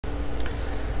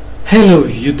Hello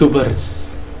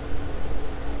YouTubers,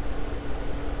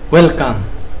 welcome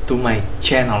to my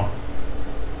channel.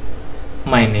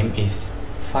 My name is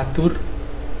Fatur.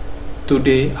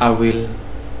 Today I will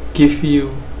give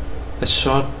you a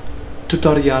short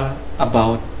tutorial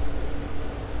about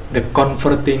the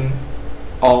converting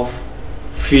of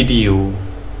video,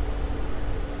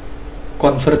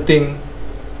 converting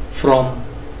from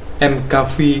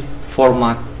mp4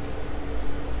 format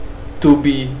to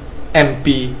be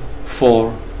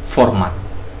mp4 format.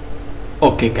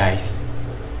 Okay guys,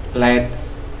 let's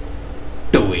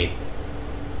do it.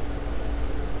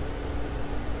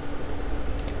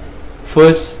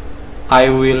 First, I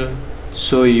will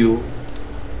show you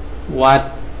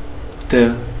what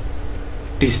the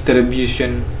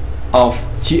distribution of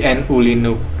GNU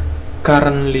Linux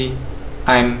currently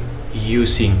I'm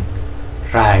using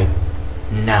right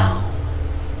now.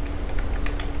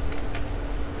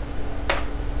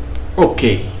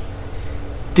 Okay,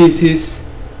 this is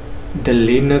the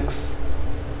Linux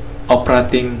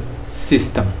operating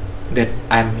system that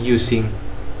I'm using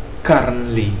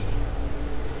currently.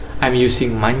 I'm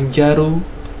using Manjaro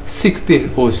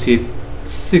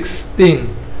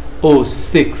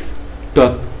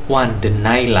 1606.1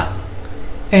 Vanilla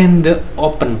and the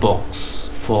open box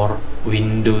for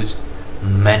Windows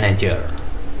Manager.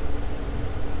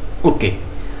 Okay,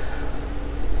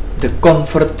 the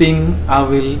converting I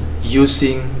will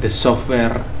using the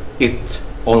software, it's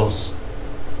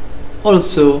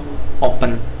also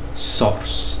open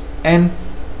source and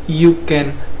you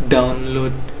can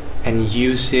download and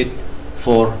use it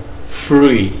for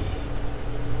free.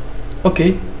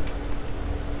 Okay,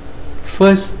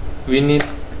 first we need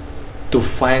to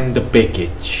find the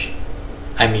package.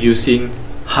 I'm using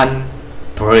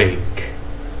handbrake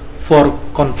for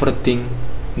converting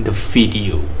the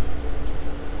video.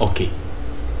 Okay,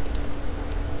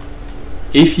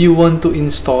 if you want to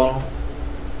install,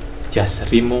 just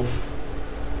remove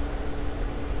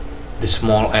the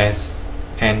small s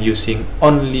and using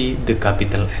only the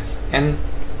capital S and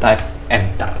type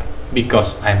enter,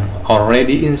 because I'm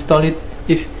already installed it.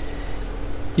 If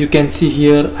you can see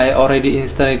here, I already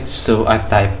installed it, so I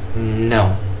type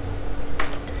no.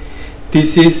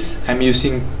 This is I'm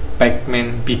using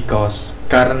Pacman because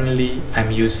currently I'm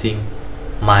using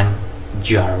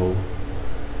Manjaro.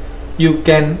 You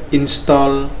can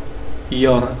install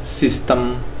your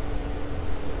system.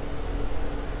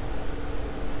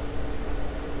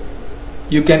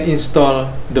 You can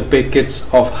install the package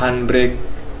of handbrake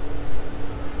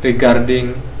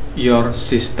regarding your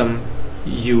system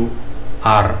you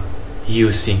are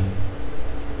using.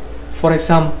 For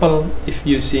example, if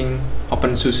using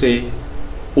OpenSUSE,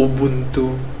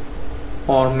 Ubuntu,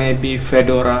 or maybe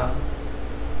Fedora,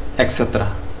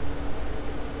 etc.,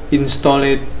 install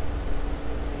it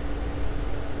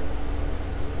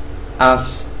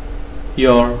as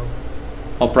your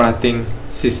operating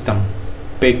system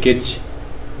package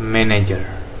manager.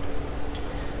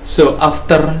 So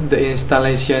after the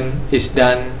installation is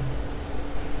done,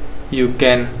 you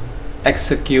can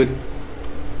execute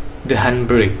the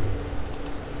handbrake,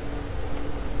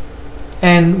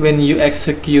 and when you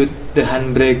execute the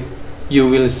handbrake, you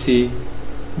will see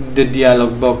the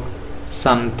dialog box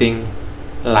something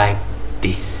like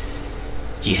this.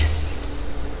 Yes.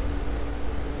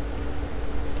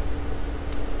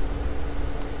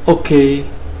 Okay,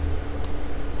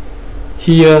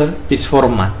 here is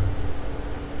format.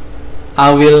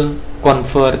 I will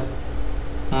convert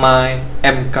my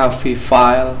mp4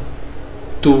 file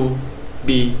to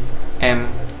be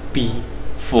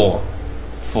mp4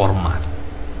 format,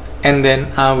 and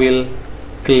then I will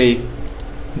click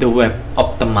the web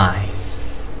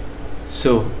optimize.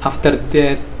 So after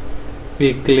that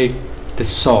we click the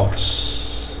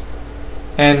source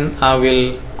and I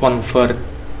will convert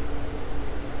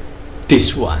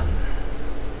this one,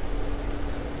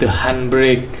 the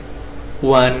handbrake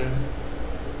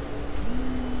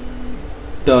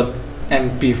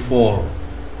 1.mp4.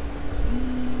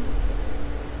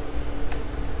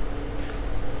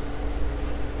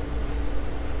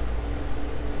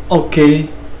 Okay,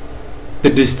 the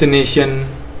destination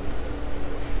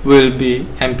will be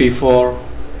mp4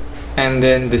 and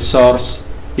then the source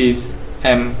is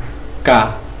mkv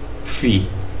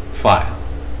file.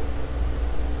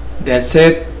 That's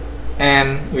it,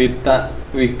 and with that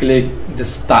we click the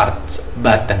start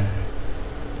button,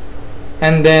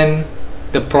 and then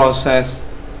the process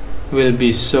will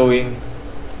be showing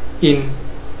in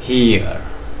here.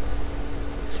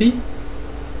 See,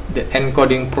 the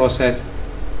encoding process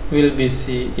will be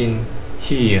seen in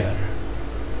here.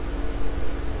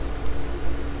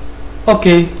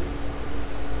 Okay,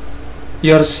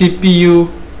 your CPU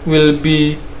will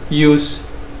be used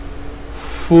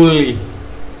fully.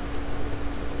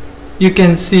 You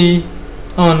can see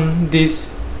on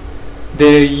this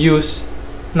they use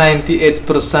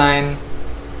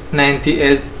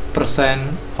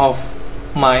 98% of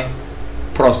my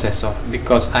processor,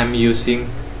 because I'm using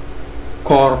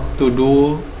core to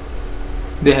do.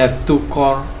 They have 2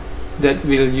 core that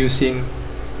will using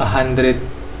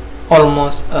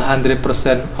almost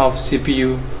 100% of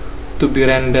CPU to be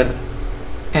rendered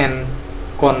and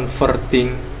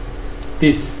converting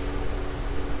this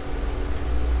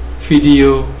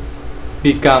video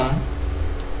become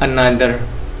another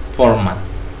format.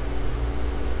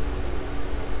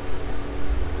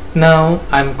 Now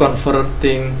I'm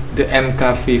converting the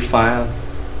mkv file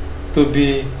to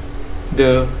be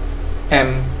the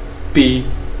mp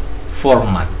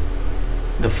format.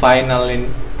 The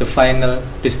final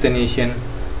destination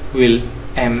will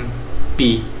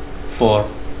mp4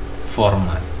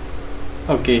 format.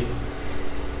 Okay,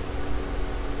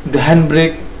 the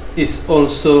handbrake is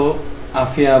also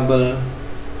available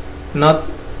not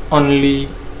only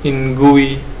in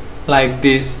GUI like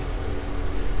this,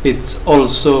 it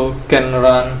also can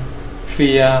run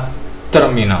via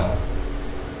terminal,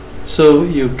 so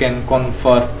you can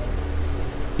convert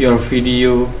your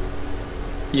video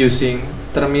using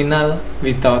terminal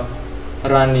without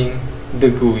running the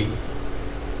GUI.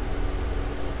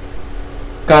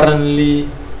 Currently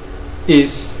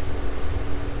is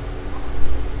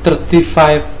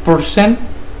 35%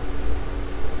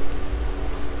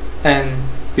 and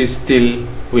we still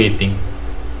waiting.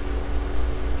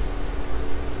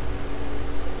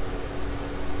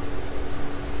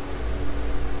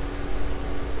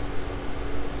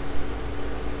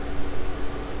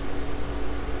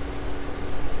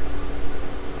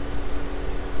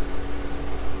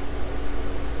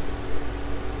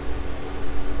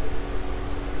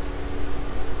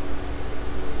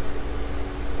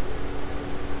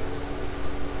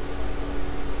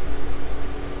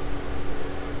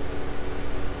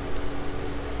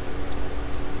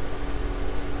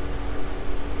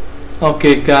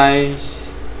 Okay guys,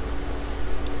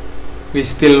 we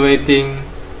still waiting.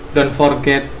 Don't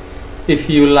forget, if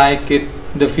you like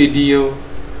the video,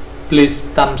 please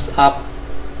thumbs up,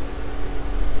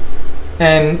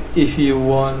 and if you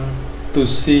want to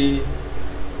see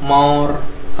more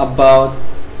about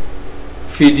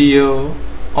video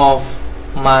of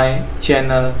my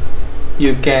channel,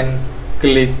 you can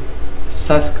click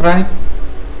subscribe.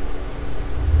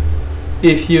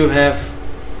 If you have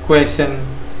question,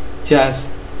 just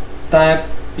type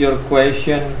your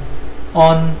question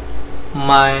on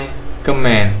my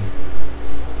comment,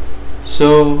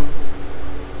 so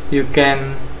you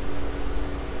can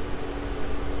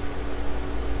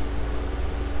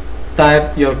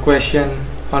type your question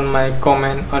on my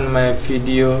comment on my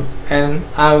video, and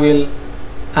I will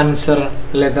answer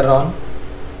later on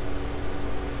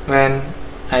when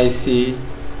I see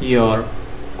your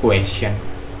question.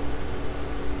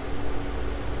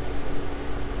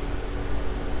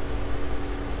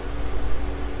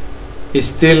 Is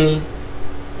still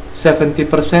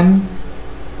 70%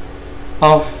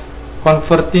 of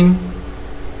converting.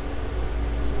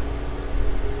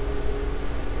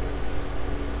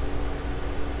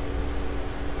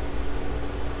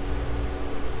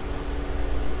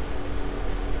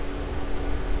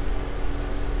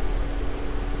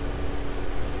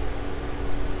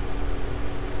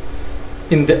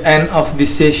 In the end of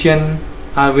this session,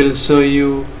 I will show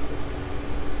you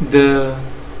the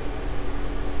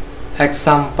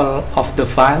example of the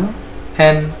file,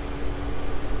 and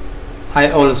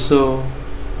I also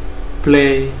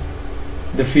play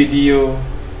the video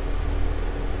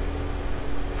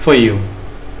for you.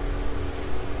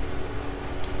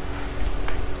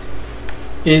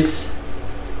 Is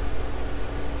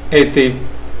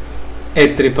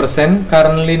 83%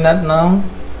 currently, not now,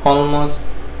 almost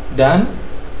done.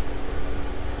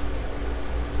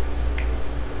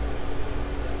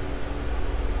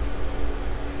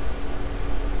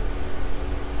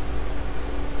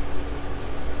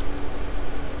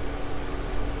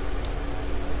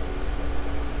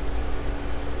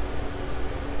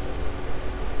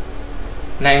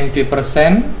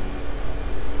 %90.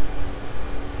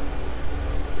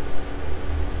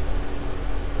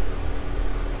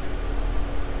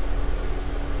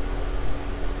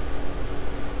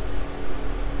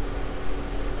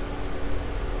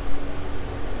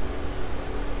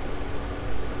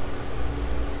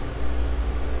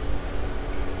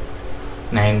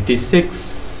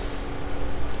 $96,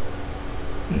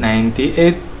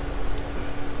 $98,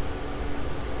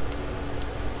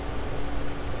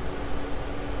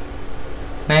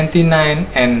 $99,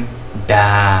 and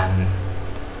Done.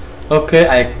 Okay,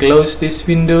 I close this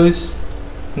windows.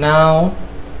 Now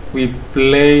we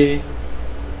play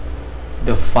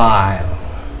the file.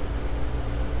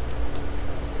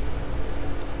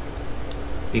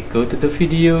 We go to the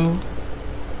video,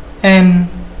 and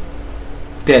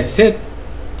that's it.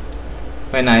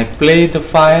 When I play the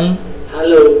file,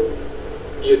 Hello,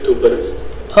 YouTubers.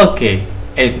 okay,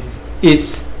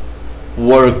 it's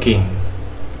working.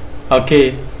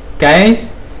 Okay,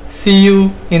 guys, see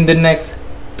you in the next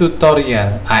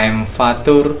tutorial. I am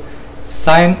Fatur.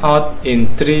 Sign out in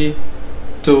 3,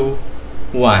 2,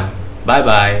 1. Bye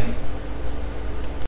bye.